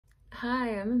Hi,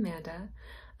 I'm Amanda.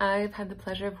 I've had the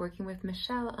pleasure of working with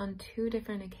Michelle on two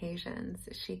different occasions.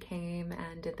 She came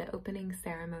and did the opening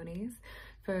ceremonies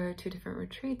for two different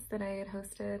retreats that I had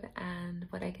hosted, and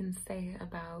what I can say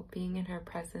about being in her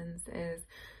presence is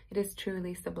it is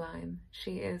truly sublime.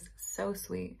 She is so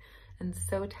sweet and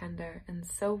so tender and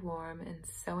so warm and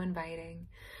so inviting.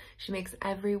 She makes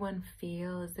everyone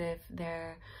feel as if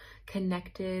they're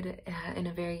connected in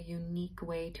a very unique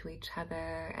way to each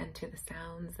other and to the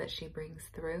sounds that she brings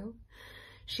through.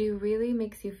 She really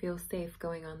makes you feel safe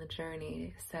going on the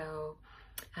journey. So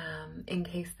in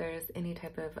case there's any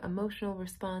type of emotional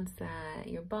response that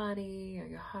your body or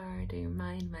your heart or your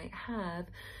mind might have,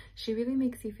 she really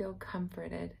makes you feel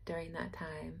comforted during that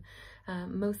time,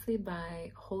 mostly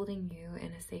by holding you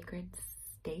in a sacred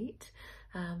state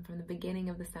from the beginning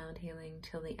of the sound healing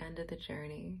till the end of the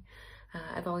journey.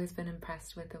 I've always been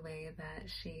impressed with the way that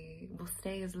she will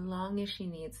stay as long as she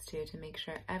needs to make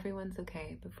sure everyone's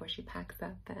okay before she packs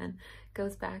up and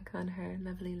goes back on her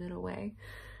lovely little way.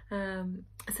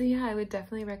 So yeah, I would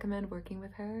definitely recommend working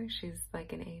with her. She's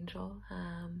like an angel,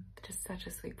 just such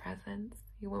a sweet presence.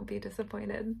 You won't be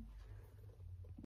disappointed.